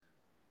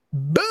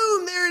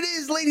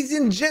is, ladies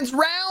and gents,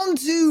 round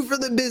two for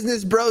the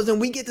Business Bros,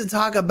 and we get to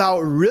talk about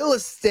real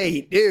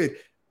estate. Dude,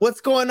 what's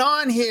going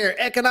on here?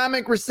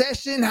 Economic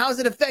recession, how's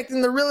it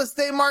affecting the real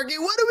estate market?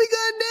 What are we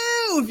gonna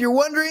do? If you're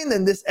wondering,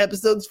 then this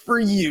episode's for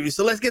you.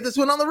 So let's get this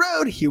one on the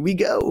road. Here we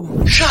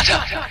go. Shut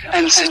up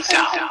and sit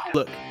down.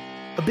 Look,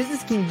 a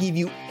business can give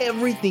you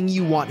everything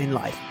you want in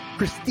life.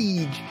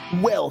 Prestige,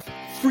 wealth,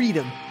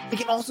 freedom. It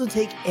can also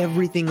take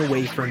everything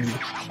away from you.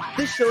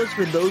 This show is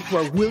for those who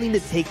are willing to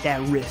take that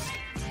risk.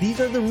 These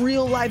are the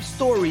real life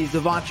stories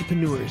of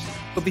entrepreneurs.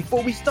 But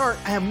before we start,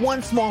 I have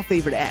one small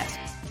favor to ask.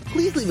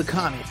 Please leave a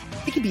comment.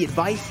 It can be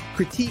advice,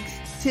 critiques,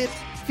 tips,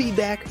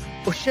 feedback,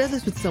 or share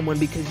this with someone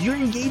because your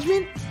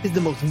engagement is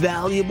the most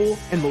valuable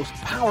and most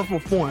powerful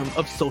form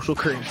of social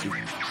currency.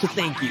 So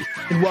thank you,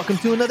 and welcome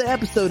to another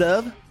episode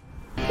of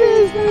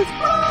Business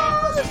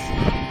Bros.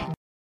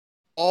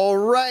 All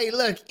right,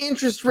 look,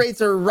 interest rates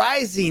are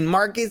rising,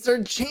 markets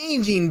are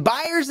changing,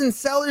 buyers and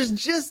sellers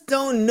just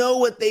don't know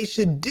what they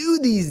should do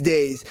these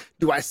days.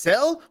 Do I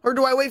sell or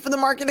do I wait for the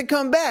market to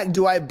come back?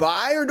 Do I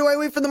buy or do I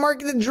wait for the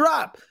market to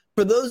drop?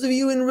 For those of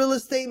you in real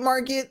estate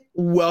market,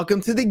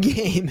 welcome to the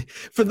game.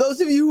 For those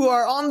of you who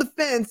are on the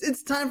fence,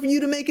 it's time for you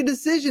to make a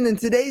decision. And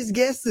today's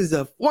guest is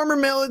a former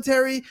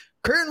military,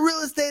 current real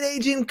estate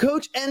agent,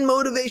 coach, and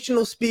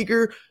motivational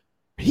speaker,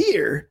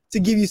 here to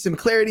give you some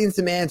clarity and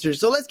some answers.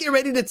 So let's get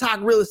ready to talk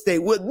real estate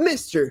with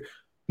Mr.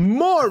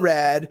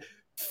 Morad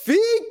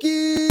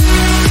Fiqi.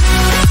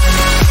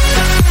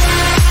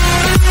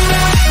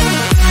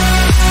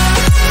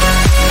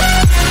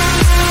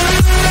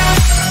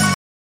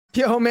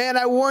 Yo, man,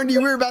 I warned you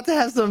we were about to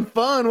have some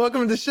fun.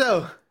 Welcome to the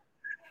show.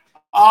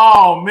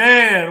 Oh,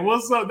 man.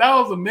 What's up? That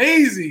was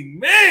amazing.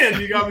 Man,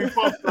 you got me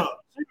fucked up.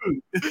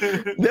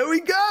 There we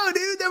go,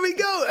 dude. There we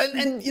go.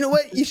 And you know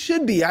what? You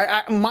should be.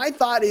 My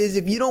thought is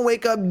if you don't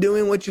wake up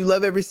doing what you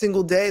love every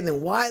single day,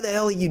 then why the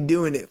hell are you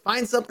doing it?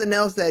 Find something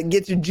else that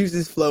gets your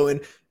juices flowing.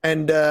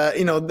 And,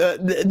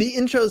 the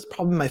intro is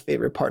probably my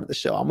favorite part of the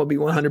show. I'm going to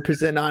be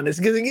 100% honest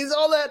because it gets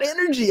all that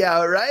energy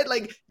out, right?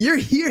 Like you're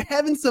here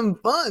having some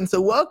fun.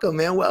 So welcome,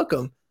 man.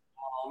 Welcome.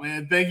 Oh,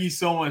 man. Thank you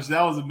so much.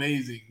 That was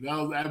amazing. That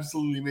was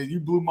absolutely amazing. You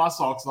blew my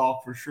socks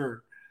off for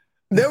sure.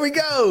 There we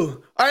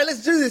go. All right,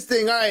 let's do this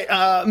thing. All right,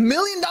 $1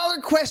 million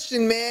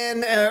question,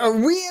 man. Are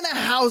we in a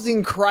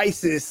housing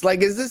crisis?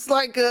 Like, is this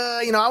like,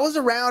 I was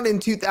around in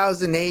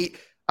 2008.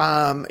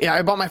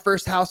 I bought my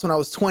first house when I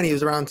was 20. It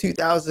was around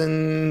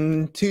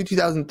 2002,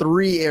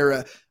 2003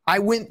 era. I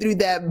went through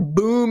that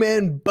boom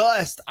and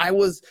bust. I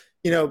was,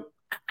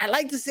 I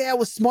like to say I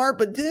was smart,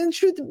 but then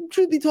truth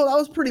be told, I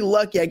was pretty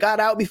lucky. I got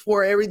out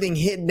before everything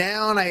hit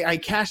down. I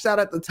cashed out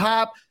at the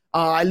top.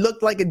 I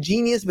looked like a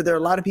genius, but there are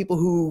a lot of people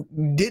who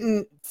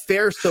didn't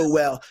fare so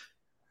well.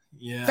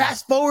 Yeah.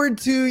 Fast forward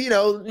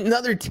to,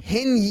 another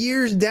 10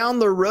 years down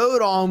the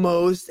road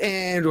almost,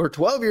 or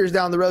 12 years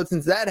down the road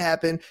since that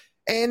happened.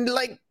 And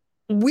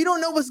we don't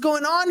know what's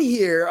going on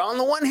here. On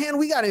the one hand,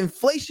 we got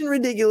inflation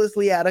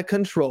ridiculously out of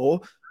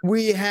control.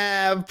 We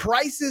have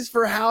prices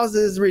for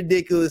houses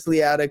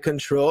ridiculously out of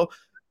control.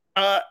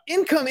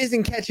 Income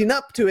isn't catching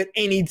up to it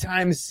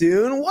anytime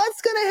soon.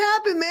 What's gonna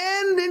happen,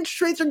 man?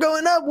 Interest rates are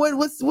going up.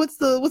 What's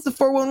the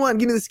 411?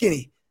 Give me the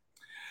skinny.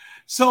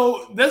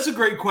 So that's a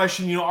great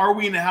question. Are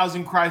we in a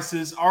housing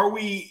crisis? Are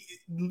we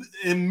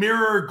a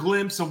mirror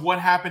glimpse of what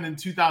happened in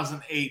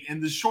 2008?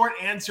 And the short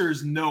answer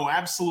is no,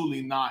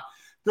 absolutely not.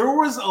 There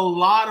was a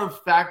lot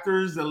of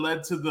factors that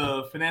led to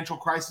the financial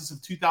crisis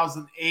of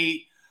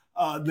 2008.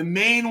 The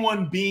main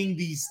one being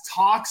these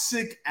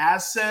toxic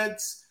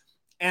assets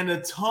and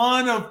a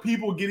ton of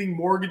people getting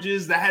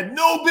mortgages that had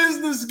no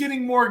business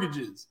getting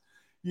mortgages.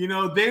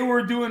 They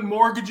were doing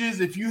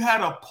mortgages. If you had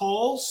a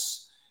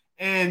pulse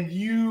and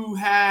you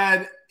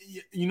had,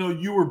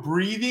 you were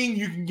breathing,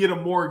 you can get a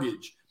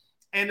mortgage.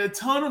 And a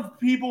ton of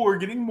people were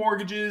getting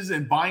mortgages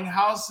and buying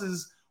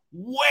houses,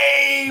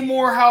 way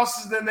more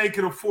houses than they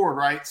could afford,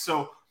 right?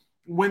 So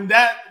when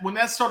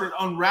that started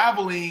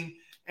unraveling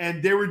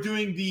and they were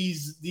doing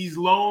these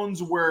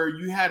loans where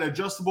you had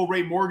adjustable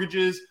rate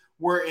mortgages,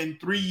 where in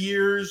 3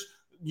 years,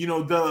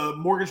 the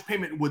mortgage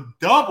payment would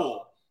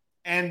double.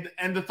 And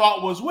the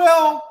thought was,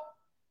 well,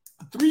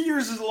 3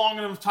 years is a long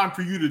enough time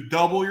for you to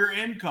double your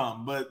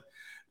income. But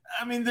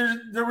I mean,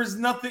 there was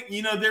nothing,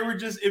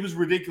 it was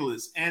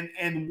ridiculous.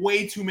 And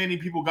way too many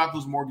people got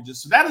those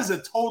mortgages. So that is a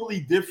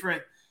totally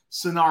different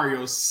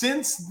scenario.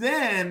 Since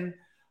then,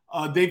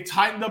 they've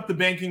tightened up the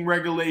banking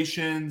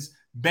regulations.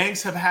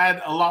 Banks have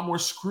had a lot more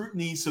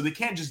scrutiny, so they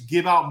can't just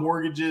give out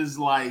mortgages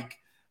like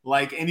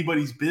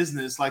anybody's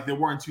business like they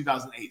were in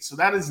 2008. So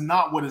that is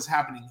not what is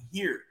happening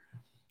here.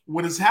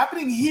 What is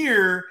happening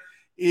here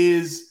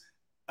is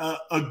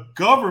a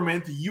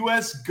government, the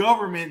U.S.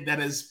 government, that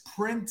has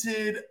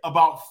printed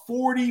about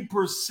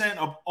 40%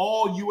 of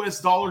all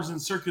U.S. dollars in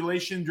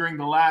circulation during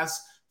the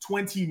last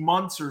 20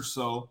 months or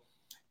so.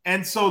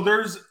 And so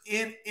there's,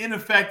 in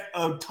effect,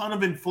 a ton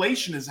of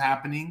inflation is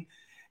happening.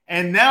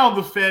 And now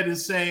the Fed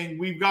is saying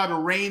we've got to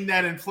rein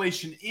that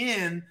inflation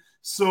in.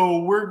 So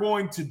we're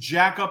going to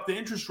jack up the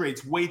interest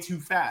rates way too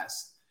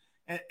fast.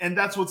 And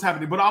that's what's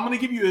happening. But I'm going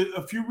to give you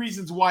a few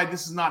reasons why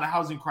this is not a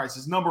housing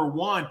crisis. Number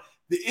one,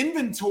 the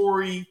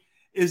inventory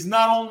is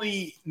not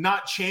only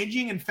not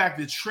changing, in fact,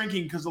 it's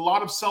shrinking because a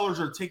lot of sellers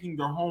are taking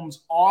their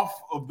homes off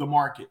of the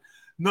market.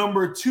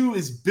 Number two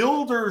is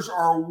builders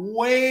are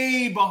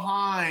way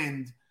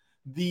behind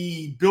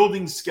the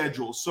building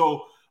schedule.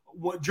 So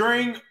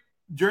during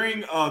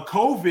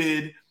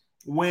COVID,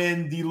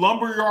 when the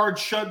lumberyard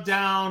shut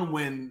down,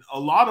 when a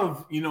lot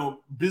of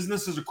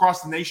businesses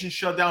across the nation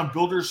shut down,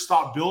 builders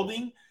stopped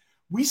building,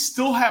 we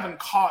still haven't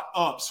caught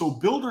up. So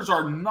builders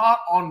are not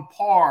on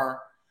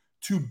par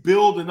to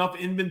build enough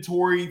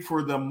inventory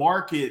for the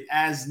market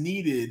as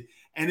needed.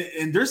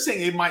 And they're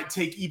saying it might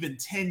take even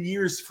 10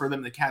 years for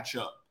them to catch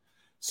up.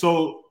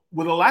 So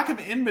with a lack of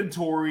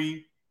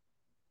inventory,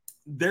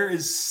 there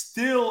is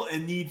still a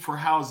need for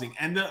housing.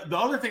 And the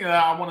other thing that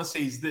I want to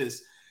say is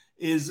this,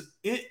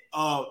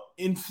 not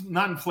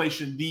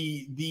inflation,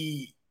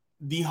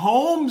 the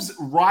homes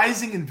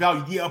rising in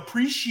value, the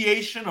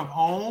appreciation of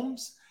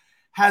homes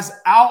has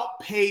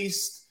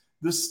outpaced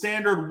the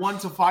standard 1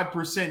 to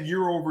 5%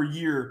 year over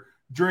year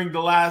during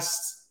the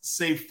last,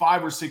 say,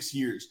 5 or 6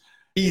 years.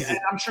 Easy. And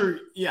I'm sure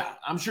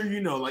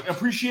like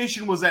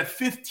appreciation was at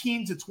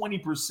 15 to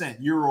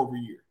 20% year over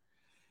year.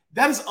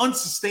 That is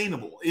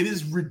unsustainable. It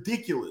is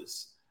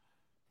ridiculous.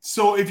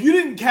 So if you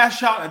didn't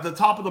cash out at the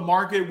top of the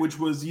market, which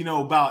was,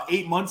 about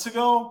 8 months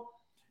ago,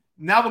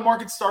 now the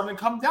market's starting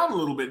to come down a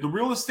little bit. The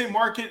real estate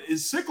market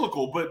is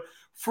cyclical, but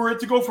for it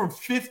to go from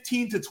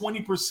 15 to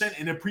 20%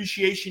 in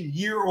appreciation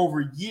year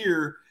over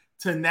year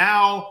to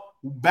now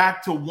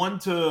back to 1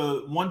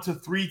 to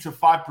 3 to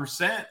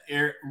 5%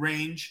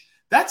 range,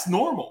 that's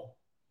normal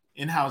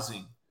in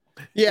housing.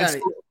 Yeah.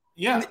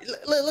 Yeah.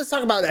 Let's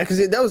talk about that,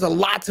 because that was a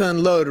lot to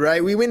unload,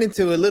 right? We went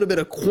into a little bit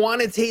of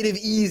quantitative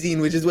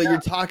easing, which is what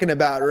you're talking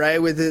about, right?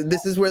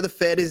 This is where the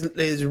Fed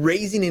is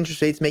raising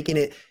interest rates, making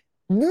it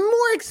more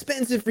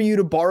expensive for you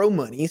to borrow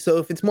money. So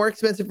if it's more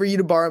expensive for you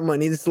to borrow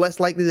money, it's less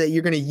likely that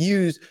you're going to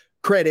use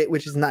credit,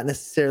 which is not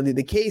necessarily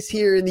the case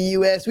here in the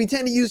US. We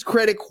tend to use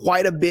credit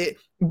quite a bit,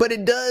 but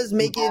it does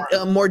make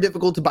it more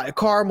difficult to buy a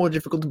car, more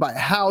difficult to buy a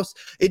house.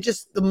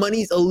 The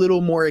money's a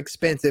little more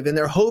expensive, and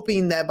they're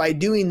hoping that by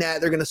doing that,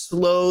 they're going to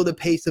slow the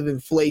pace of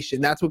inflation.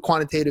 That's what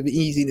quantitative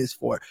easing is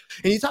for.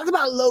 And you talked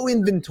about low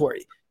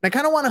inventory. I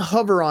kind of want to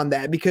hover on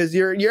that, because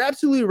you're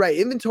absolutely right.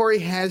 Inventory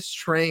has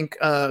shrank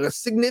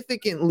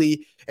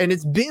significantly, and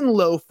it's been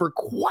low for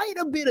quite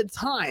a bit of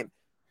time.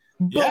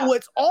 But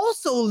what's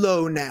also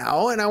low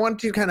now, and I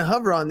want you to kind of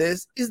hover on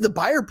this, is the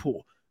buyer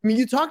pool. I mean,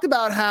 you talked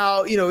about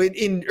how,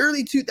 in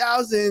early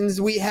 2000s,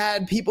 we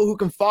had people who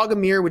can fog a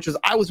mirror,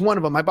 I was one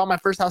of them. I bought my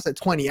first house at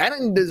 20. I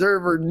didn't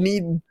deserve or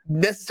need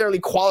necessarily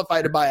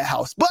qualify to buy a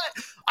house, but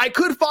I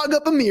could fog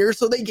up a mirror,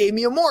 so they gave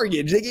me a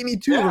mortgage. They gave me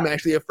two of them,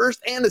 actually, a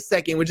first and a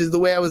second, which is the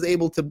way I was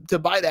able to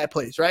buy that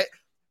place, right?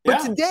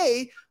 But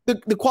today,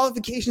 the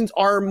qualifications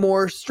are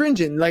more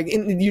stringent.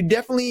 You're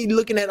definitely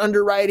looking at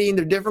underwriting.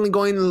 They're definitely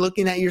going and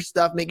looking at your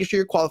stuff, making sure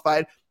you're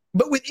qualified.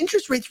 But with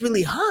interest rates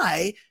really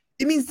high,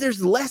 it means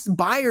there's less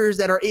buyers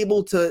that are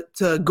able to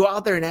go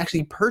out there and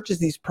actually purchase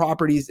these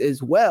properties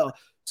as well.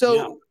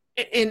 So,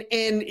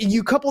 and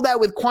you couple that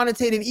with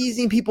quantitative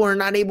easing, people are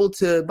not able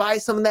to buy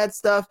some of that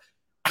stuff.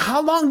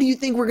 How long do you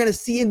think we're going to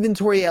see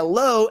inventory at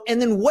low?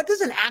 And then what does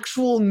an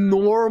actual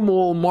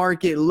normal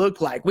market look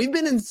like? We've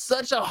been in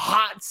such a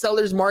hot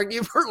seller's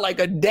market for like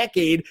a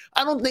decade.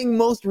 I don't think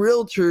most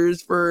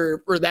realtors,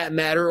 for that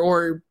matter,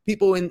 or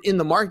people in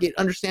the market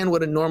understand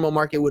what a normal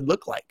market would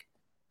look like.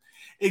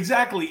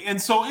 Exactly. And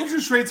so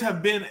interest rates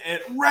have been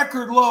at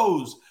record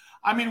lows.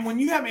 I mean, when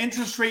you have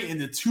interest rate in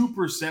the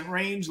 2%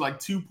 range, like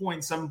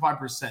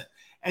 2.75%,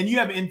 and you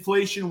have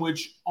inflation,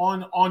 which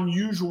on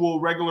unusual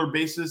regular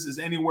basis is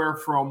anywhere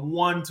from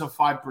 1 to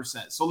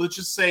 5%. So let's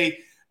just say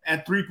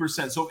at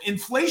 3%. So if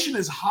inflation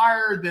is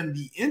higher than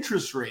the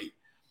interest rate,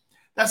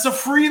 that's a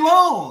free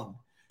loan.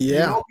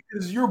 Yeah.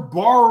 Because you're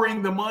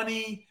borrowing the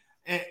money,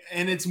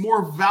 and it's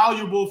more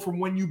valuable from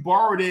when you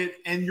borrowed it,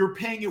 and you're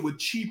paying it with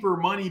cheaper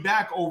money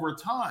back over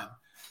time.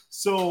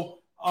 So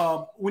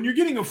when you're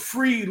getting a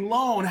free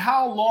loan,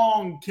 how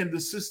long can the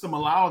system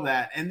allow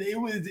that?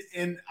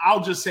 And I'll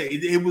just say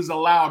it was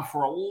allowed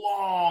for a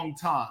long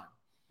time.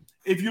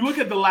 If you look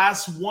at the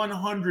last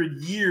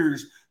 100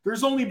 years,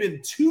 there's only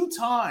been 2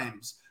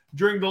 times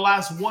during the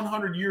last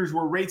 100 years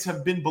where rates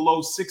have been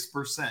below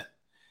 6%.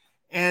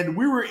 And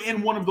we were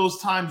in one of those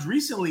times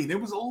recently, and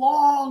it was a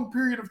long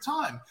period of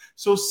time.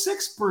 So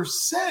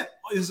 6%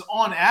 is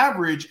on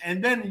average.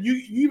 And then you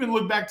even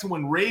look back to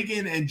when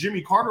Reagan and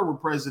Jimmy Carter were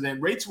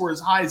president, rates were as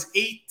high as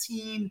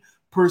 18%.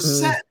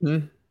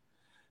 Mm-hmm.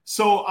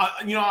 So,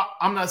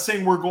 I'm not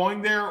saying we're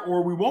going there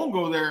or we won't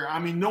go there. I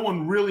mean, no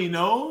one really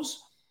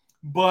knows.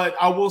 But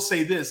I will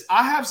say this.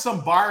 I have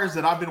some buyers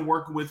that I've been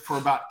working with for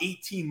about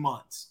 18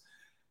 months.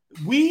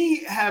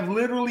 We have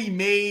literally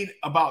made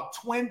about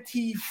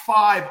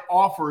 25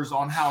 offers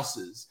on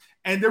houses,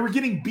 and they were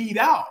getting beat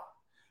out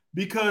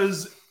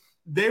because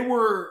they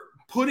were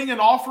putting an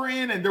offer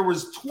in and there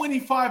was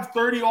 25,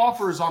 30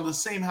 offers on the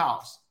same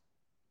house.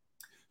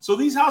 So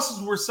these houses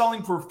were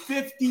selling for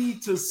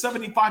 $50,000 to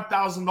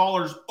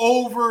 $75,000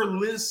 over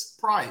list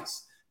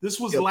price. This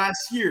was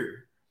last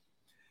year.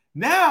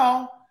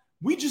 Now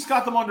we just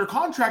got them under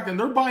contract and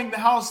they're buying the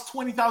house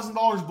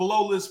 $20,000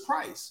 below list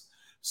price.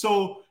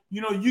 So,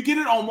 you get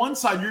it on one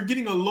side, you're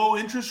getting a low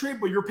interest rate,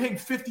 but you're paying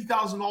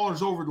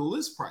 $50,000 over the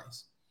list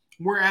price.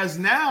 Whereas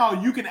now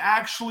you can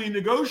actually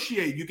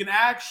negotiate. You can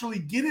actually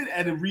get it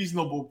at a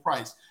reasonable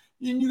price.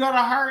 And you got a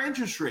higher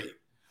interest rate.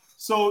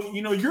 So,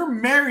 you're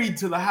married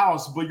to the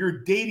house, but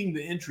you're dating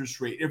the interest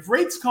rate. If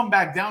rates come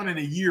back down in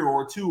a year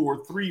or 2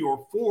 or 3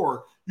 or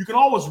 4, you can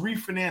always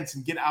refinance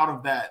and get out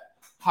of that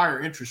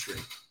higher interest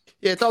rate.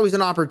 Yeah, it's always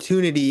an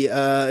opportunity.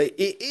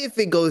 If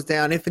it goes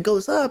down, if it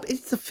goes up,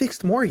 it's a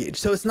fixed mortgage.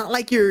 So it's not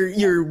like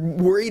you're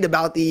worried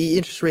about the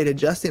interest rate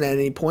adjusting at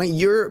any point.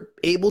 You're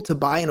able to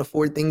buy and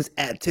afford things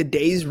at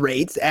today's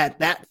rates at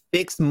that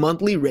fixed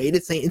monthly rate.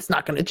 It's saying it's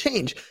not going to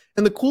change.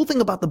 And the cool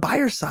thing about the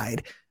buyer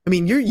side, I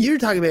mean, you're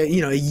talking about,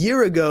 a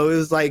year ago, it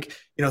was like,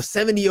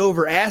 70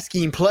 over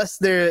asking plus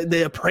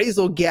the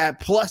appraisal gap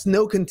plus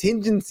no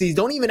contingencies.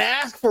 Don't even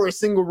ask for a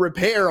single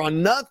repair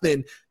on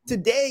nothing.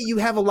 Today, you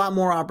have a lot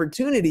more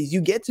opportunities. You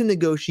get to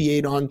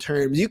negotiate on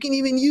terms. You can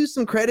even use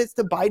some credits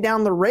to buy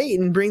down the rate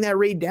and bring that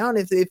rate down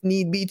if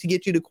need be to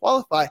get you to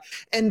qualify.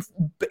 And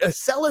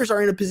sellers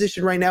are in a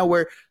position right now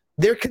where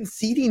they're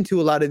conceding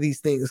to a lot of these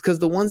things because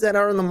the ones that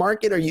are on the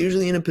market are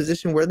usually in a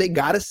position where they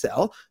got to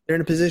sell. They're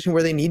in a position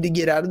where they need to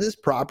get out of this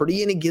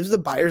property, and it gives the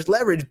buyers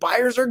leverage.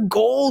 Buyers are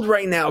gold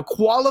right now.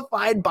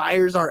 Qualified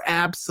buyers are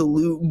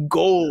absolute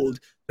gold.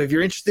 So if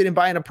you're interested in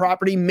buying a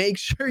property, make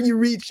sure you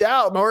reach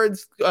out.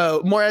 Morad's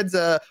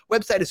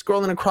website is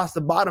scrolling across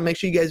the bottom. Make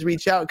sure you guys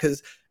reach out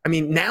because,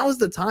 now is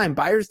the time.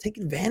 Buyers take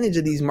advantage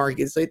of these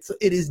markets. So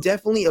it is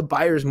definitely a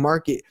buyer's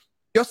market.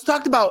 You also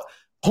talked about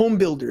home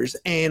builders,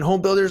 and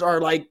home builders are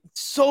like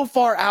so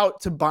far out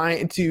to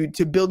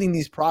building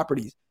these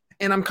properties.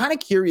 And I'm kind of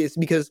curious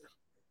because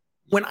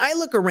when I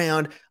look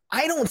around,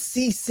 I don't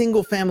see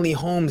single family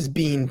homes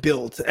being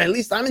built. At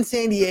least I'm in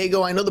San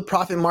Diego. I know the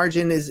profit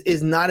margin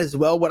is not as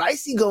well. What I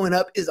see going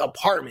up is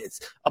apartments,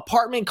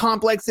 apartment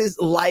complexes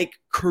like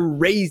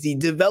crazy,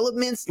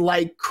 developments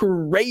like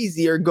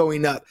crazy are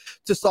going up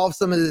to solve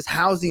some of this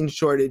housing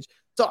shortage.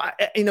 So,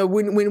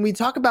 when we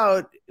talk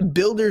about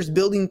builders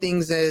building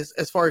things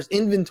as far as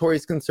inventory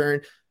is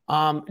concerned,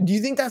 do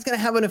you think that's going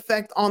to have an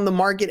effect on the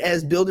market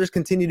as builders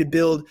continue to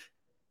build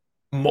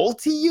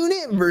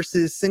multi-unit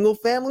versus single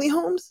family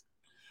homes?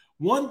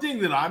 One thing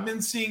that I've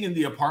been seeing in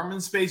the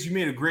apartment space, you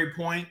made a great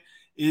point,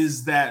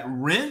 is that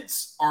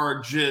rents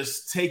are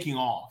just taking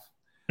off.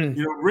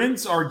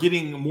 Rents are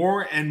getting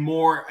more and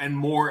more and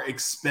more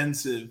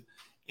expensive.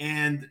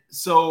 And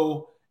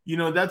so,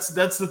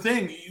 that's the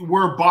thing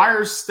where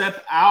buyers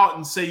step out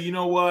and say, you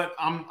know what,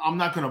 I'm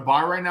not going to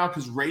buy right now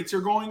because rates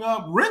are going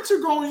up. Rents are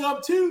going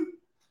up too.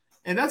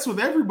 And that's with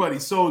everybody.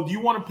 So do you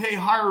want to pay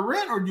higher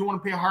rent or do you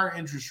want to pay a higher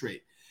interest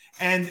rate?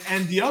 And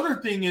the other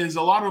thing is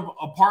a lot of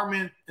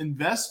apartment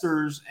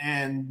investors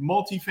and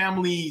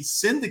multifamily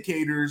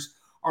syndicators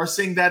are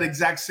saying that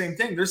exact same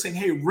thing. They're saying,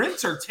 hey,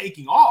 rents are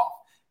taking off.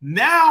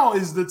 Now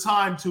is the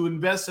time to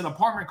invest in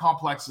apartment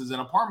complexes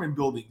and apartment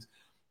buildings,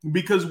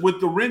 because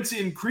with the rents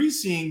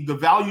increasing, the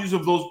values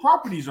of those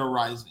properties are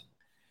rising.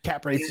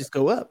 Cap rates just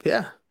go up.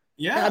 Yeah.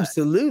 Yeah,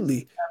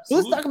 absolutely. So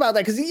let's talk about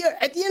that because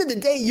at the end of the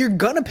day, you're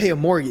going to pay a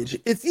mortgage.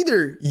 It's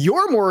either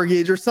your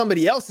mortgage or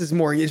somebody else's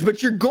mortgage,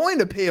 but you're going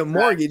to pay a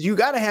mortgage. Right. You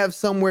got to have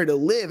somewhere to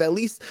live. At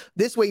least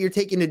this way, you're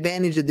taking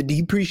advantage of the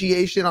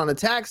depreciation on the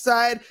tax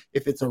side.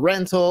 If it's a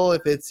rental,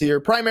 if it's your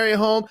primary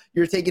home,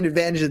 you're taking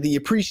advantage of the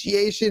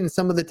appreciation and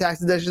some of the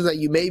tax deductions that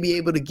you may be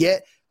able to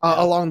get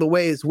along the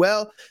way as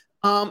well.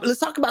 Let's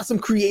talk about some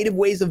creative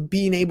ways of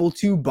being able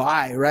to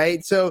buy,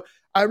 right? So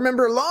I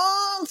remember a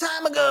long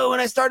time ago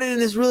when I started in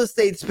this real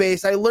estate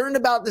space, I learned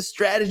about this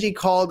strategy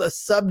called a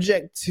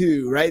subject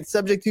to, right?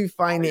 Subject to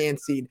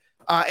financing.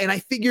 And I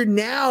figured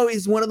now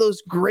is one of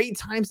those great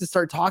times to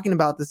start talking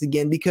about this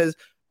again, because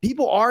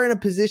people are in a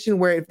position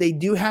where if they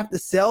do have to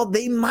sell,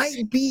 they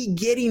might be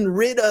getting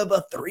rid of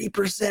a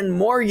 3%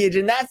 mortgage.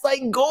 And that's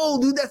like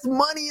gold, dude. That's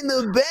money in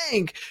the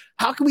bank.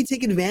 How can we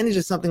take advantage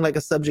of something like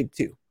a subject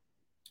to?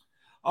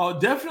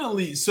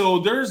 Definitely. So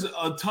there's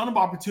a ton of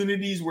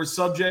opportunities where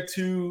subject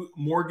to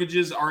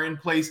mortgages are in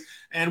place.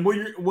 And what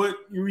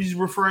you're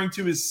referring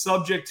to is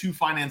subject to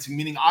financing,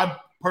 meaning I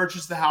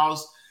purchased the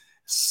house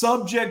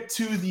subject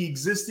to the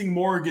existing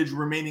mortgage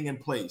remaining in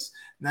place.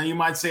 Now you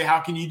might say, how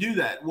can you do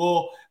that?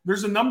 Well,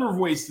 there's a number of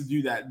ways to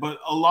do that, but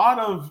a lot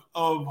of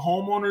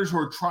homeowners who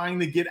are trying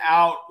to get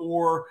out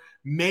or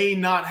may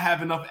not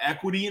have enough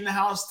equity in the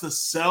house to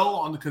sell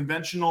on the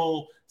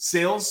conventional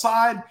sales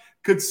side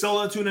could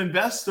sell it to an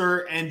investor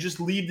and just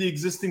leave the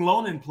existing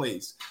loan in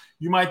place.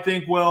 You might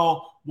think,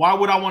 well, why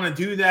would I want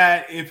to do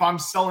that if I'm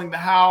selling the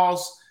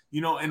house,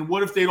 and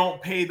what if they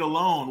don't pay the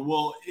loan?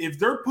 Well, if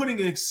they're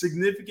putting a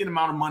significant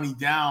amount of money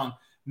down,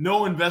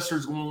 no investor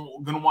is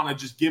going to want to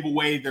just give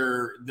away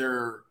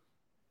their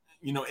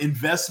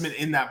investment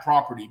in that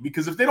property,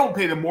 because if they don't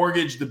pay the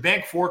mortgage, the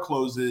bank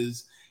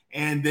forecloses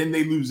and then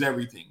they lose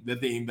everything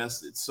that they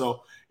invested.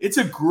 So it's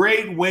a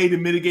great way to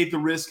mitigate the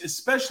risk,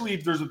 especially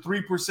if there's a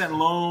 3%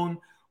 loan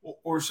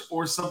or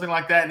something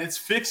like that, and it's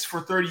fixed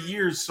for 30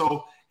 years.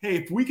 So, hey,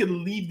 if we could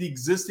leave the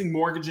existing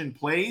mortgage in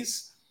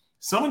place,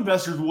 some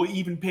investors will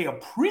even pay a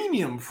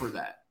premium for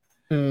that.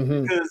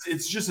 Because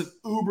it's just an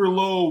uber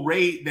low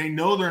rate. They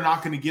know they're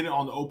not going to get it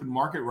on the open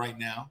market right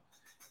now.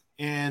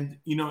 And,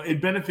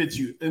 it benefits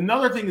you.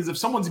 Another thing is if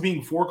someone's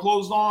being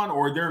foreclosed on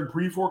or they're in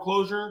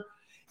pre-foreclosure,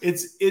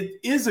 it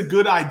is a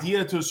good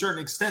idea to a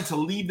certain extent to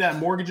leave that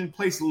mortgage in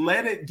place,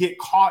 let it get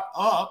caught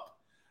up,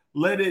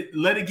 let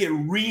it get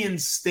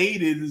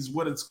reinstated is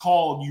what it's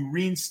called. You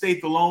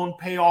reinstate the loan,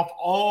 pay off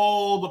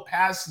all the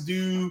past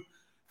due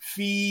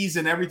fees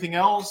and everything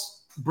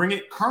else, bring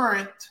it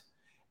current.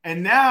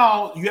 And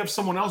now you have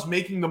someone else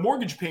making the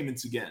mortgage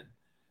payments again.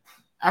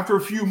 After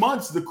a few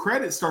months, the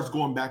credit starts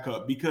going back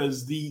up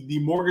because the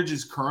mortgage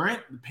is current,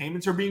 the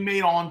payments are being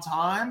made on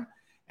time,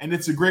 and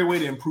it's a great way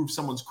to improve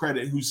someone's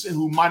credit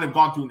who might have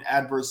gone through an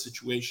adverse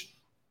situation.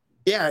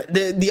 Yeah,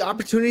 the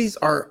opportunities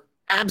are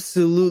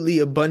absolutely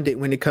abundant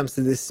when it comes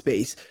to this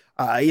space.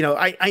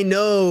 I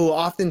know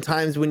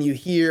oftentimes when you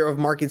hear of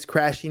markets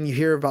crashing, you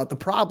hear about the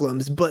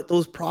problems, but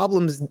those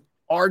problems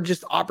are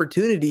just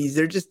opportunities.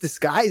 They're just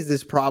disguised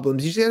as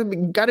problems. You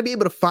just got to be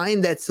able to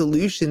find that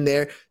solution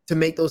there to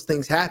make those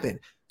things happen.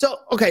 So,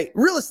 okay,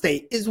 real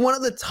estate is one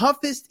of the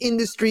toughest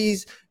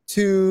industries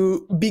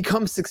to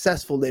become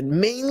successful in,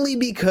 mainly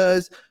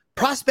because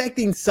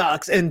prospecting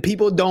sucks and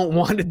people don't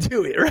want to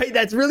do it, right?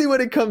 That's really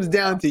what it comes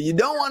down to. You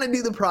don't want to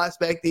do the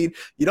prospecting.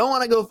 You don't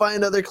want to go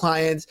find other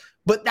clients,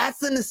 but that's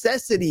the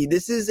necessity.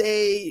 This is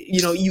a,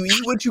 you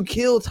eat what you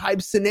kill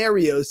type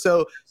scenario.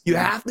 So you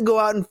have to go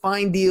out and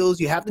find deals.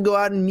 You have to go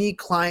out and meet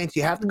clients.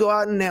 You have to go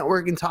out and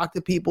network and talk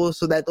to people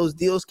so that those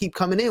deals keep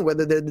coming in,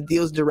 whether they're the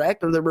deals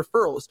direct or the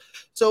referrals.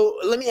 So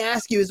let me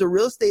ask you, as a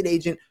real estate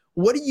agent,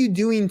 what are you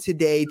doing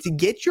today to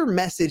get your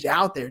message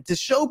out there, to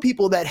show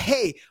people that,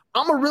 hey,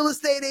 I'm a real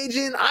estate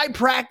agent. I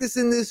practice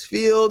in this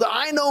field.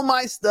 I know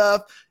my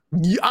stuff.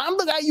 I'm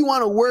the guy you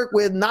want to work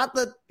with, not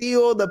the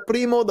tío, the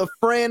primo, the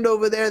friend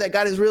over there that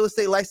got his real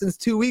estate license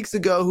 2 weeks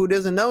ago who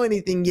doesn't know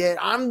anything yet.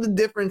 I'm the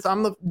difference.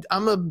 I'm a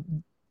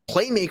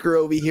playmaker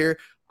over here.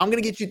 I'm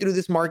going to get you through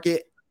this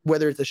market,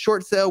 whether it's a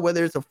short sale,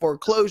 whether it's a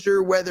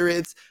foreclosure, whether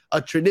it's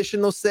a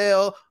traditional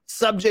sale,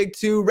 subject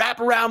to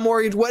wraparound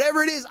mortgage,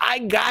 whatever it is, I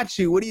got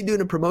you. What are you doing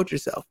to promote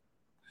yourself?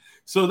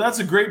 So that's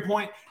a great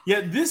point.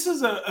 Yeah, this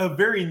is a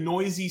very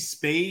noisy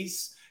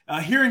space.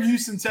 Here in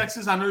Houston,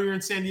 Texas, I know you're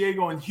in San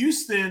Diego. In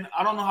Houston,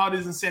 I don't know how it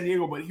is in San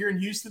Diego, but here in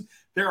Houston,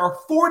 there are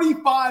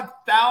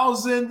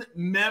 45,000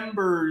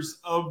 members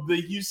of the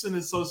Houston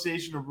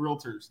Association of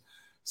Realtors.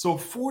 So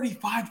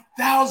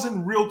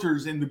 45,000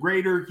 realtors in the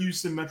greater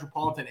Houston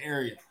metropolitan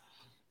area.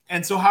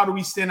 And so how do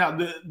we stand out?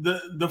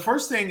 The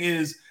first thing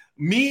is,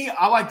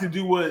 I like to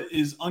do what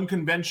is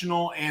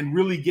unconventional and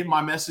really get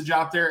my message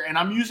out there. And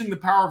I'm using the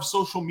power of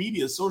social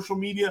media. Social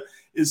media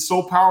is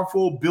so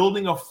powerful,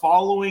 building a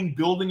following,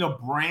 building a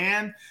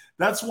brand.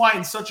 That's why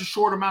in such a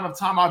short amount of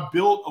time, I've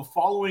built a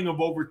following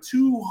of over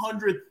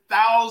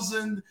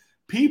 200,000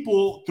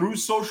 people through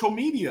social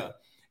media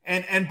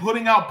and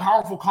putting out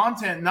powerful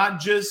content, not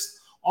just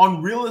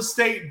on real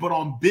estate, but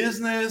on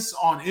business,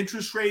 on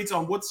interest rates,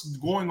 on what's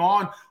going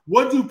on.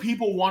 What do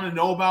people want to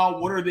know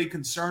about? What are they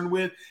concerned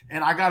with?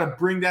 And I got to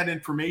bring that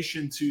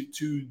information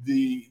to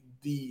the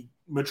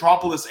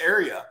metropolis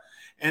area.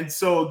 And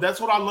so that's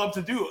what I love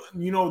to do.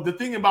 The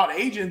thing about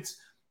agents,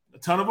 a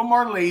ton of them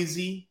are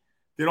lazy.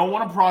 They don't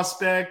want to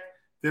prospect.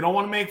 They don't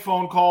want to make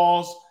phone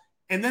calls.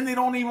 And then they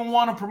don't even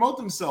want to promote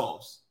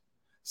themselves.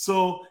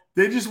 So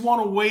they just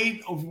want to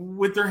wait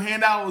with their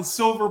hand out with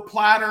silver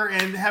platter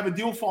and have a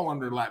deal fall on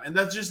their lap. And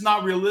that's just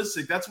not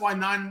realistic. That's why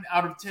 9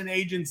 out of 10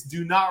 agents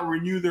do not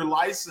renew their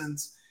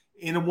license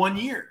in 1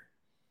 year.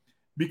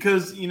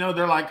 Because,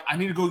 they're like, I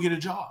need to go get a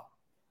job.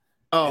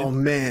 Oh,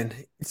 man.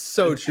 It's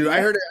so true.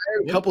 I heard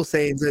a couple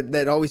sayings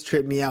that always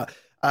trip me out.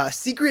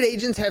 Secret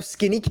agents have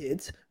skinny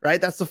kids,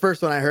 right? That's the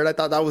first one I heard. I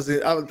thought that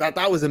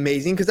was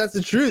amazing because that's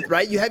the truth,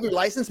 right? You have your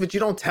license, but you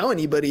don't tell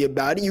anybody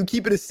about it. You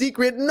keep it a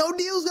secret. No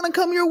deal's going to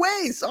come your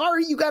way.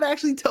 Sorry, you got to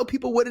actually tell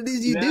people what it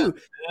is you do.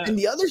 Yeah. And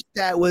the other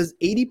stat was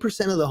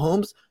 80% of the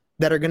homes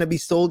that are going to be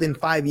sold in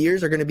 5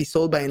 years are going to be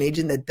sold by an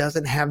agent that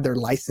doesn't have their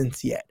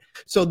license yet.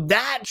 So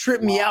that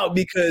tripped me out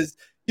because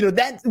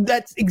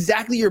that's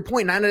exactly your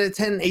point. 9 out of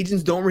 10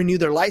 agents don't renew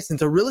their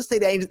license. A real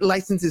estate agent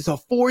license is a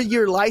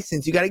 4-year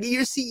license. You got to get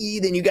your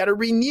CE, then you got to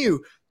renew.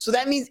 So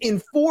that means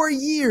in 4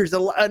 years,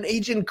 an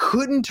agent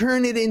couldn't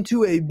turn it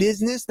into a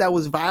business that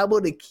was viable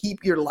to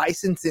keep your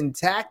license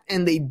intact,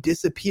 and they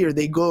disappear.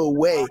 They go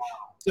away.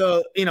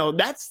 So,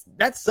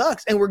 that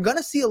sucks. And we're going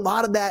to see a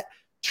lot of that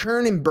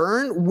churn and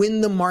burn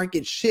when the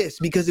market shifts,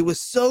 because it was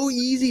so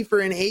easy for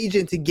an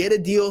agent to get a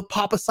deal,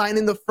 pop a sign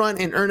in the front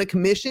and earn a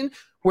commission.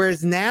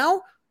 Whereas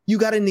now you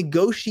got to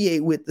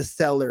negotiate with the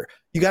seller.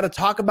 You got to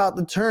talk about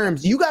the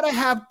terms. You got to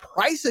have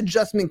price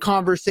adjustment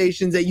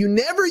conversations that you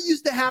never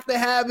used to have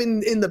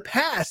in the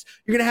past.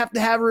 You're going to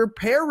have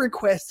repair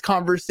request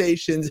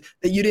conversations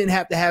that you didn't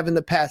have to have in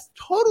the past.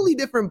 Totally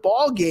different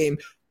ball game.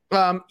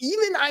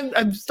 Even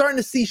I'm starting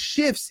to see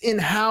shifts in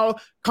how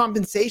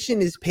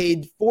compensation is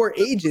paid for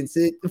agents.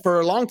 For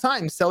a long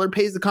time, seller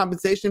pays the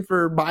compensation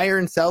for buyer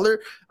and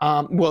seller.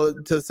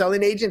 To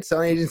selling agent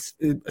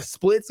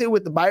splits it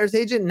with the buyer's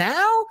agent.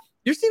 Now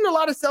you're seeing a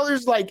lot of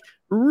sellers like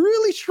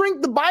really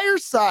shrink the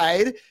buyer's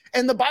side,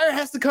 and the buyer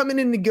has to come in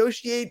and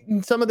negotiate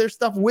some of their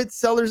stuff with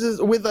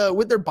sellers with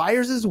their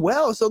buyers as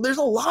well. So there's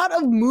a lot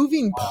of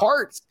moving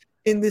parts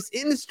in this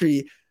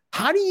industry.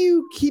 How do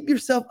you keep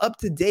yourself up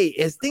to date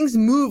as things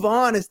move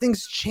on, as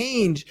things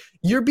change?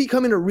 You're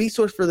becoming a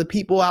resource for the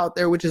people out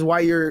there, which is why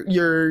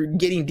you're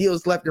getting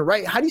deals left and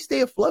right. How do you stay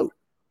afloat?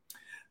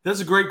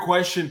 That's a great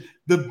question.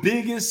 The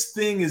biggest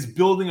thing is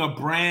building a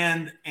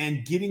brand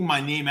and getting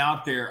my name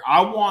out there.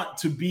 I want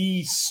to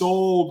be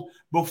sold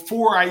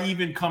before I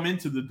even come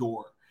into the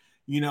door,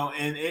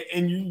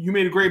 and you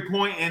made a great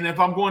point. And if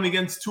I'm going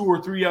against 2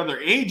 or 3 other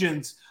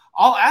agents,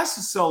 I'll ask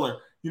the seller,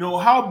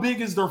 how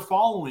big is their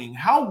following?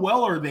 How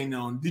well are they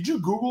known? Did you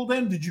Google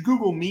them? Did you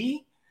Google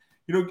me?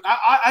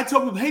 I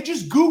tell people, hey,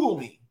 just Google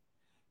me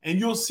and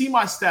you'll see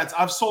my stats.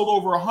 I've sold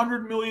over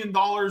 $100 million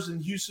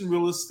in Houston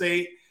real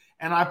estate,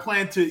 and I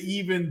plan to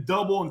even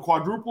double and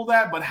quadruple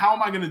that. But how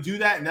am I going to do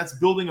that? And that's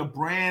building a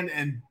brand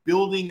and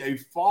building a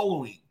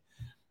following.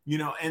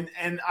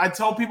 And I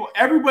tell people,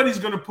 everybody's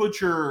going to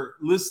put your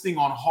listing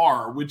on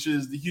HAR, which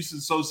is the Houston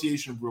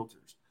Association of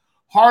Realtors.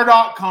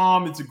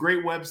 HAR.com, it's a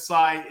great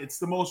website. It's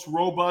the most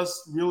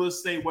robust real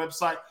estate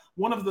website,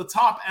 one of the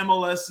top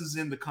MLSs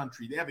in the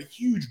country. They have a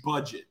huge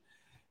budget,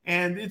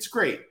 and it's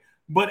great.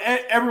 But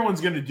everyone's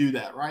going to do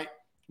that, right?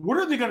 What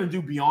are they going to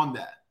do beyond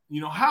that?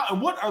 How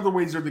and what other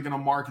ways are they going to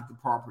market the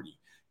property?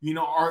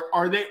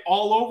 Are they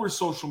all over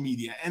social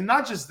media? And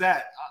not just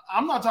that,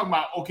 I'm not talking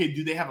about, okay,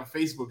 do they have a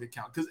Facebook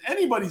account? Because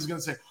anybody's going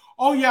to say,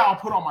 oh, yeah, I'll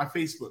put on my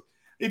Facebook.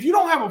 If you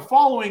don't have a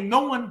following,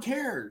 no one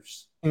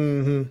cares.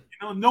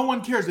 Mm-hmm. No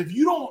one cares. If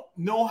you don't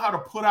know how to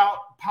put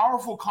out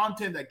powerful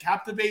content that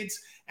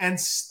captivates and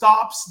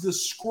stops the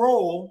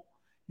scroll,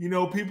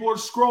 people are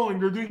scrolling.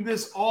 They're doing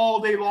this all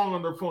day long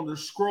on their phone. They're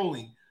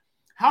scrolling.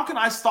 How can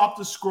I stop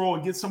the scroll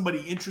and get somebody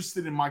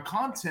interested in my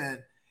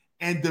content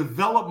and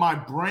develop my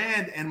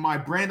brand and my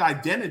brand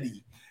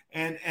identity?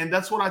 And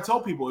that's what I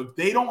tell people. If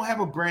they don't have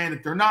a brand,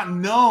 if they're not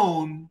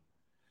known,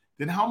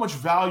 then how much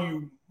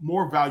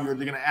more value are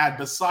they going to add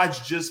besides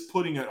just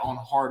putting it on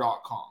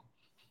HAR.com?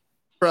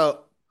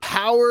 Bro,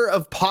 power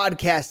of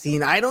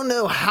podcasting. I don't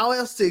know how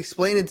else to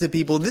explain it to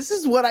people. This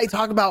is what I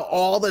talk about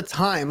all the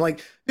time.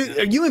 Like,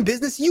 are you in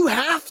business? You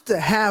have to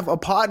have a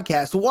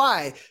podcast.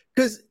 Why?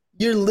 Because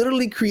you're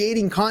literally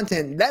creating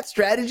content. That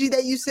strategy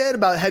that you said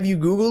about have you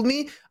Googled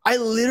me? I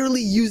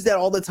literally use that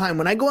all the time.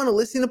 When I go on a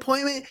listing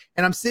appointment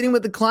and I'm sitting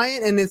with the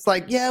client and it's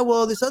like, yeah,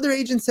 well, this other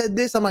agent said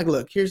this. I'm like,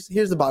 look, here's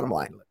the bottom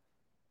line. Look,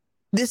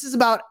 this is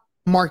about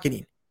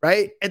marketing,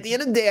 right? At the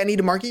end of the day, I need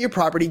to market your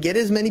property, get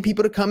as many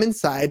people to come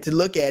inside to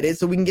look at it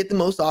so we can get the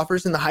most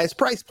offers and the highest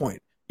price point.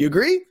 You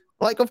agree?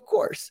 Like, of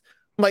course.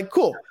 I'm like,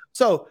 cool.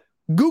 So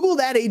Google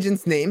that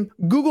agent's name,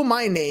 Google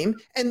my name,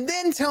 and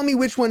then tell me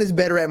which one is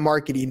better at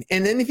marketing.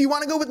 And then if you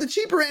want to go with the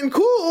cheaper end,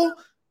 cool,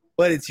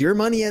 but it's your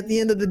money at the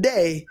end of the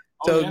day.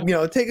 So,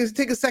 take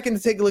a second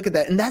to take a look at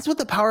that. And that's what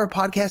the power of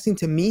podcasting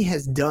to me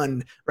has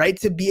done, right?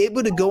 To be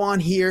able to go on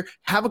here,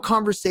 have a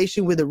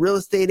conversation with a real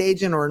estate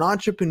agent or an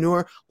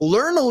entrepreneur,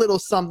 learn a little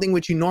something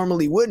which you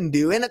normally wouldn't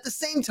do. And at the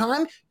same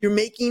time, you're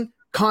making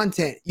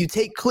content. You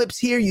take clips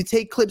here, you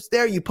take clips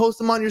there, you post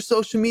them on your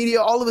social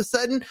media. All of a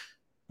sudden,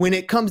 when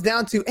it comes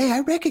down to, hey, I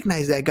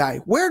recognize that guy.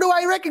 Where do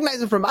I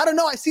recognize him from? I don't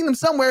know. I've seen him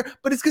somewhere,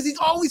 but it's because he's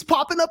always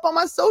popping up on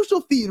my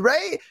social feed,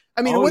 right?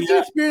 I mean, what's your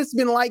experience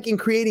been like in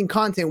creating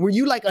content? Were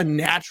you like a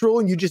natural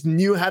and you just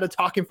knew how to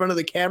talk in front of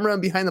the camera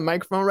and behind the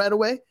microphone right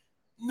away?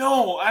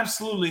 No,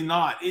 absolutely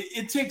not.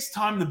 It takes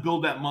time to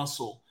build that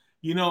muscle,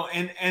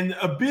 and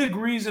a big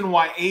reason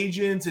why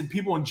agents and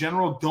people in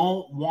general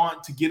don't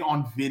want to get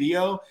on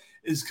video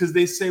is because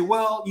they say,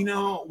 well,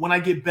 when I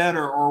get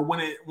better, or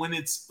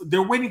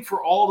they're waiting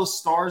for all the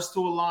stars to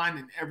align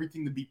and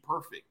everything to be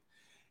perfect.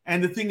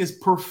 And the thing is,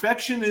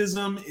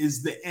 perfectionism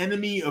is the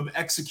enemy of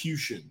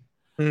execution.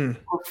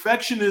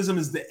 Perfectionism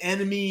is the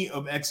enemy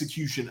of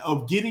execution,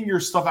 of getting your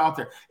stuff out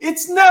there.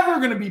 It's never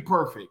going to be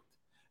perfect.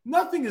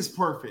 Nothing is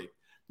perfect.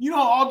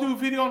 I'll do a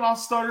video and I'll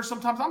stutter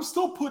sometimes. I'm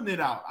still putting it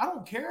out. I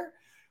don't care.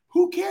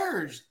 Who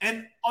cares?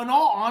 And in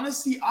all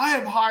honesty, I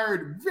have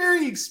hired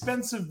very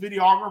expensive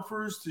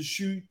videographers to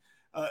shoot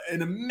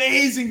an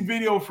amazing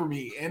video for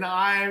me. And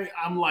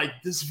I'm like,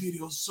 this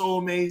video is so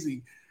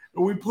amazing.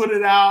 And we put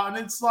it out and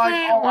it's like,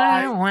 all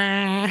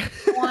right.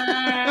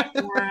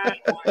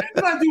 And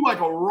then I do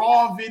like a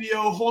raw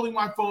video holding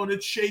my phone.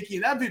 It's shaky.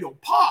 And that video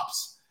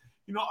pops.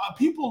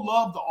 People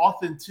love the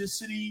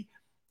authenticity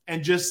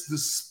and just the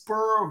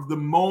spur of the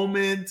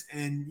moment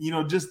and,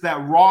 just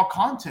that raw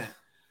content.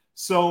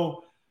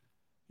 So,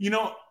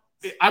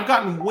 I've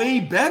gotten way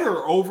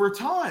better over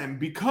time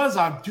because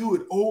I do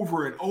it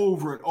over and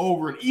over and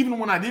over. And even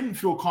when I didn't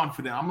feel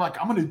confident, I'm like,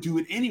 I'm going to do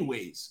it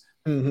anyways.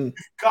 Mm-hmm.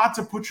 You've got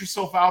to put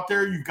yourself out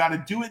there. You've got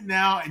to do it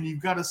now. And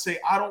you've got to say,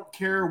 I don't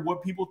care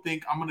what people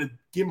think. I'm going to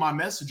get my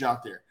message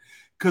out there.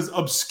 Because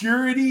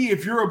obscurity,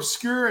 if you're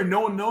obscure and no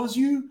one knows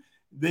you,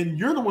 then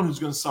you're the one who's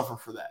going to suffer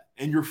for that.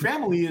 And your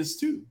family is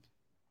too.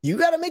 You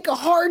got to make a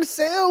hard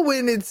sell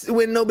when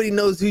nobody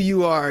knows who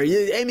you are.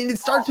 I mean, it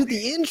starts with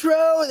the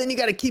intro, and then you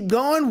got to keep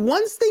going.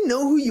 Once they know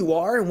who you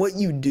are and what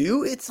you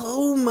do, it's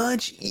so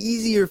much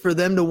easier for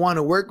them to want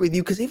to work with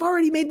you because they've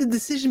already made the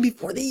decision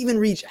before they even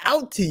reach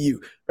out to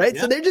you, right?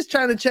 Yeah. So they're just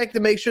trying to check to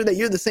make sure that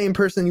you're the same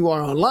person you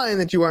are online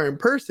that you are in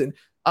person.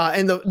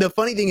 And the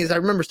funny thing is, I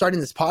remember starting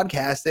this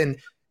podcast,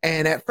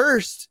 and at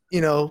first,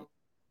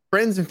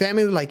 friends and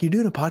family were like, "You're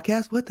doing a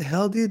podcast? What the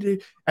hell,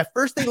 dude?" At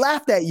first, they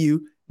laughed at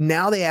you.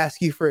 Now they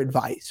ask you for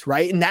advice,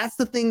 right? And that's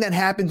the thing that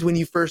happens when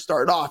you first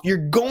start off. You're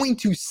going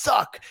to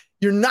suck.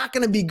 You're not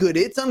going to be good.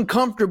 It's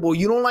uncomfortable.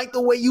 You don't like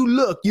the way you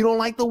look. You don't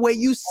like the way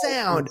you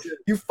sound.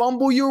 You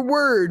fumble your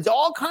words,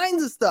 all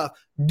kinds of stuff.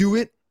 Do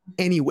it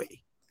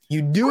anyway.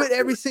 You do it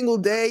every single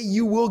day.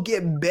 You will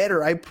get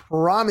better. I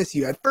promise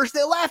you. At first,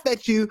 they'll laugh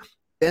at you.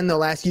 Then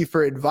they'll ask you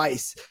for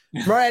advice.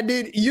 Brad,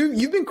 dude,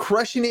 you've been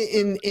crushing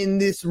it in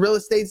this real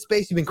estate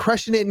space. You've been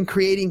crushing it in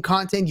creating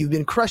content. You've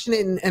been crushing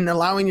it and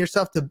allowing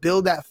yourself to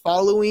build that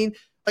following.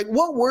 Like,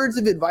 what words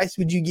of advice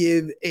would you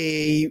give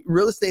a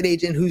real estate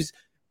agent who's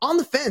on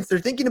the fence? They're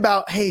thinking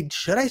about, hey,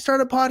 should I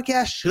start a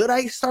podcast? Should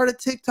I start a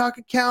TikTok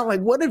account? Like,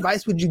 what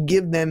advice would you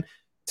give them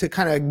to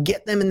kind of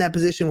get them in that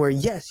position where,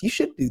 yes, you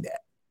should do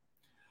that?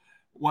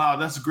 Wow,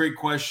 that's a great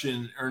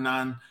question,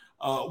 Hernan.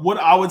 What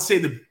I would say,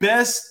 the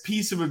best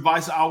piece of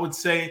advice I would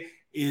say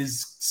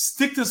is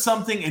stick to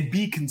something and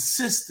be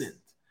consistent.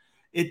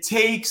 It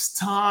takes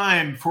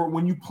time for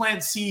when you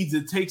plant seeds,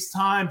 it takes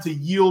time to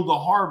yield a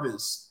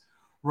harvest,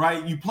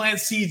 right? You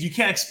plant seeds, you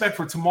can't expect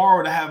for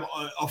tomorrow to have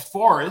a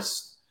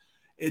forest.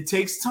 It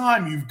takes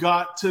time. You've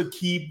got to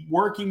keep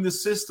working the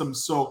system.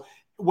 So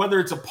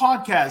whether it's a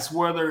podcast,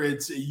 whether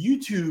it's a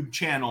YouTube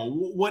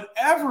channel,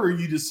 whatever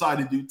you decide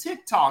to do,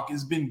 TikTok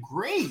has been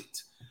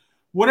great.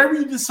 Whatever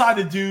you decide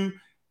to do,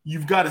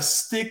 you've got to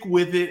stick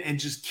with it and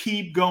just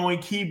keep going,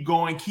 keep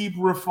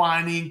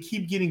refining,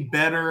 keep getting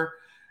better.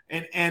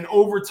 And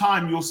over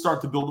time, you'll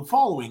start to build a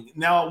following.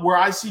 Now, where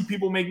I see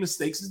people make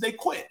mistakes is they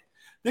quit.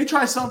 They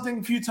try something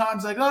a few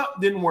times, like, oh,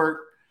 didn't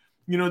work.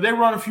 They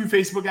run a few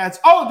Facebook ads.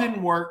 Oh, it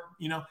didn't work.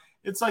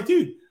 It's like,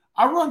 dude,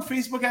 I run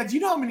Facebook ads. You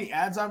know how many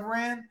ads I've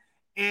ran?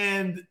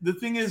 And the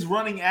thing is,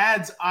 running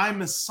ads,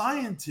 I'm a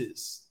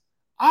scientist.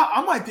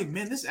 I might think,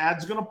 man, this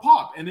ad's going to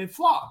pop, and it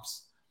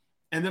flops.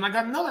 And then I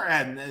got another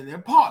ad and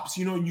it pops.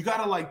 You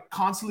got to like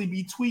constantly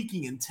be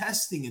tweaking and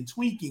testing and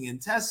tweaking and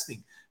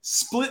testing,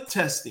 split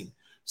testing.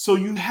 So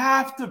you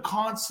have to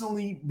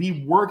constantly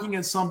be working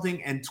at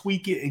something and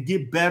tweak it and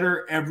get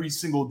better every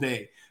single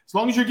day. As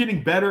long as you're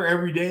getting better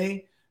every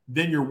day,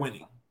 then you're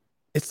winning.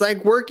 It's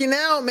like working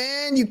out,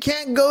 man. You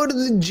can't go to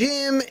the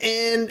gym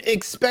and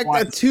expect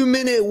a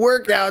 2-minute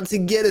workout to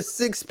get a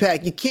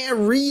six-pack. You can't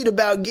read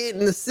about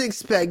getting a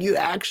six-pack. You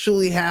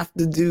actually have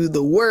to do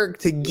the work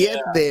to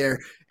get there.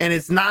 And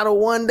it's not a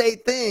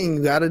one-day thing.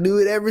 You got to do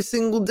it every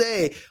single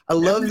day. I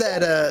love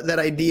that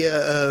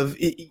idea of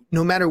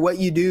no matter what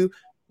you do,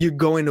 you're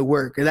going to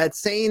work. Or that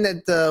saying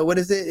that, what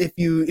is it? If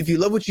you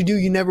love what you do,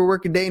 you never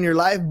work a day in your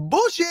life.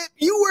 Bullshit.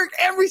 You work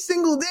every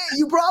single day.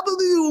 You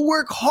probably will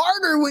work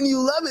harder when you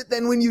love it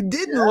than when you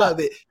didn't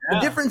love it. The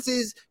difference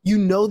is you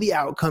know the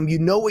outcome. You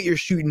know what you're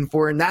shooting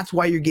for. And that's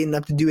why you're getting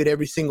up to do it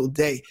every single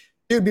day.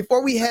 Dude,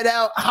 before we head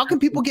out, how can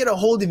people get a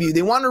hold of you?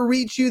 They want to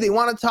reach you. They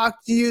want to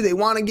talk to you. They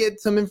want to get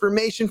some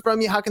information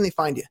from you. How can they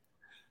find you?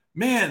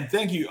 Man,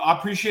 thank you. I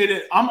appreciate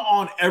it. I'm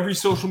on every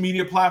social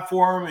media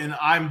platform and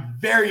I'm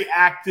very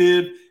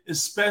active,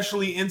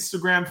 especially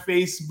Instagram,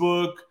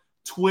 Facebook,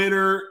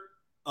 Twitter,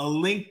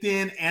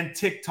 LinkedIn, and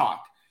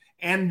TikTok,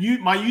 and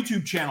my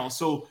YouTube channel.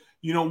 So,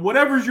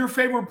 whatever's your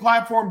favorite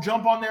platform,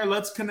 jump on there.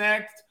 Let's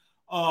connect.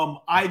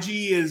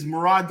 IG is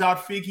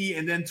Murad.Fiqi,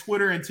 and then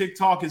Twitter and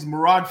TikTok is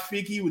Murad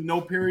Fiqi with no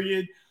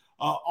period.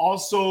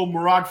 Also,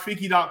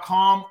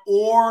 MuradFiqi.com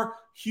or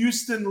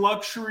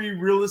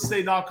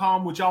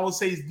HoustonLuxuryRealEstate.com, which I will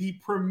say is the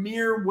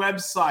premier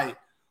website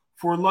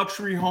for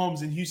luxury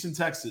homes in Houston,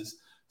 Texas.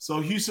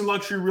 So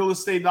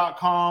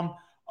HoustonLuxuryRealEstate.com,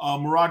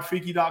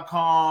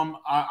 MuradFiqi.com.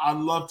 I'd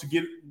love to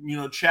get,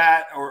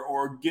 chat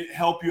or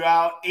help you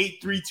out.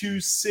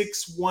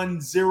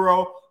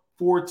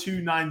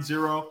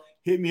 832-610-4290.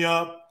 Hit me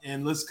up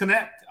and let's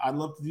connect. I'd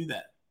love to do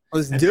that.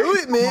 Let's do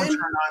it, man.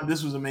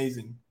 This was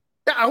amazing.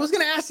 Yeah, I was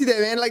going to ask you that,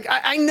 man. Like,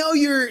 I know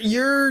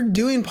you're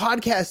doing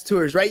podcast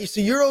tours, right? So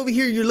you're over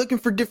here, you're looking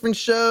for different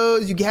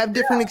shows. You have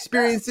different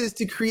experiences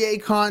to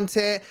create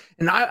content.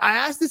 And I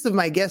ask this of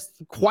my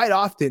guests quite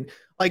often.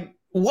 Like,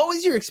 what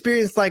was your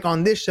experience like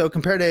on this show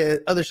compared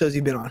to other shows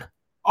you've been on?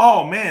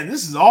 Oh, man,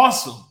 this is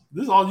awesome.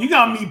 You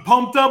got me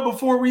pumped up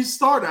before we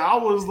started. I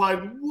was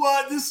like,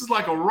 what? This is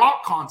like a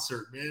rock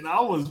concert, man.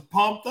 I was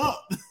pumped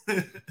up.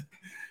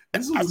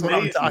 This was That's what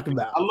I'm talking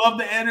about. I love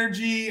the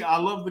energy. I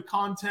love the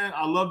content.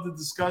 I love the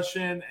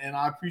discussion, and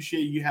I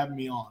appreciate you having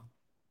me on.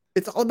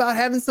 It's all about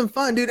having some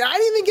fun, dude. I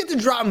didn't even get to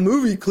drop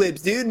movie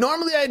clips, dude.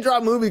 Normally I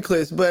drop movie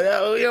clips, but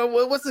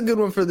what's a good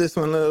one for this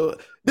one?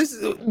 This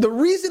is the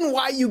reason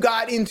why you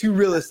got into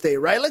real estate,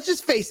 right? Let's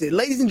just face it,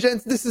 ladies and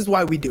gents, this is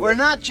why we do it. We're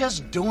not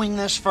just doing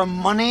this for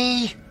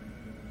money.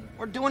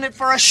 We're doing it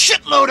for a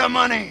shitload of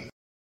money.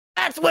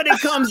 That's what it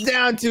comes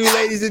down to,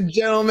 ladies and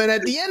gentlemen.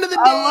 At the end of the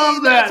day,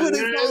 that's what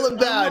it's all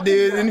about,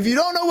 dude. And if you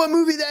don't know what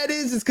movie that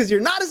is, it's because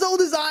you're not as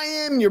old as I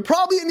am. And you're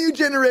probably a new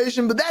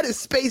generation, but that is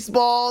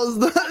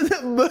Spaceballs.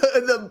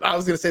 I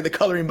was going to say the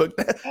coloring book.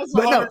 But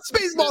no,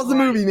 Spaceballs the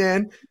movie,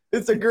 man.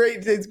 It's a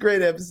great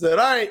episode.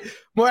 All right,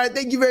 Morad,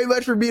 thank you very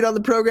much for being on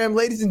the program.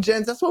 Ladies and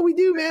gents, that's what we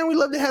do, man. We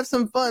love to have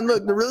some fun.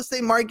 Look, the real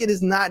estate market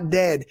is not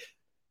dead.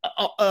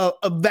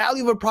 A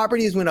value of a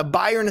property is when a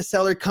buyer and a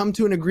seller come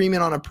to an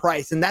agreement on a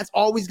price, and that's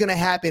always going to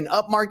happen.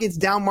 Up markets,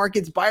 down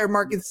markets, buyer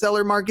markets,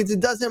 seller markets. It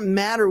doesn't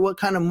matter what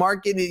kind of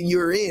market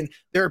you're in.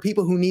 There are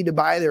people who need to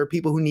buy. There are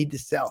people who need to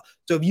sell.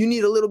 So if you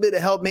need a little bit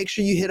of help, make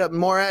sure you hit up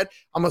Morad.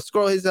 I'm going to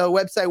scroll his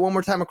website one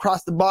more time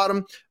across the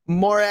bottom,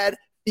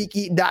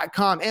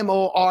 moradfiki.com,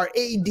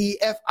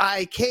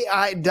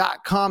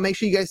 moradfiki.com. Make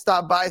sure you guys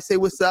stop by, say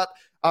what's up.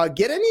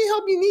 Get any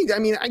help you need. I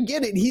mean, I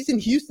get it. He's in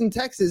Houston,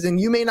 Texas, and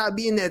you may not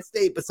be in that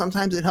state, but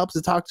sometimes it helps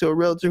to talk to a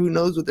realtor who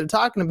knows what they're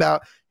talking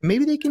about.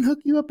 Maybe they can hook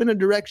you up in a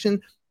direction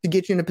to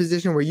get you in a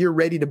position where you're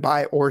ready to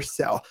buy or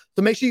sell.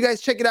 So make sure you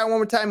guys check it out one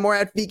more time,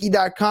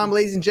 moradfiki.com.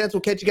 Ladies and gents, we'll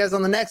catch you guys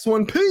on the next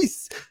one.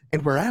 Peace,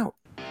 and we're out.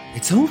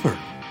 It's over.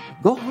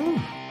 Go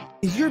home.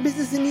 Is your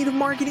business in need of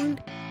marketing?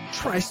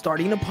 Try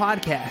starting a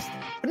podcast,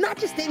 but not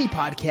just any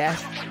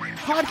podcast.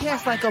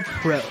 Podcast like a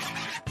pro.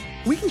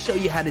 We can show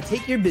you how to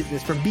take your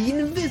business from being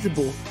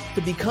invisible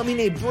to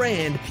becoming a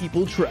brand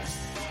people trust.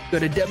 Go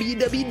to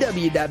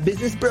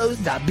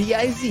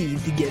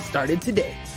www.businessbros.biz to get started today.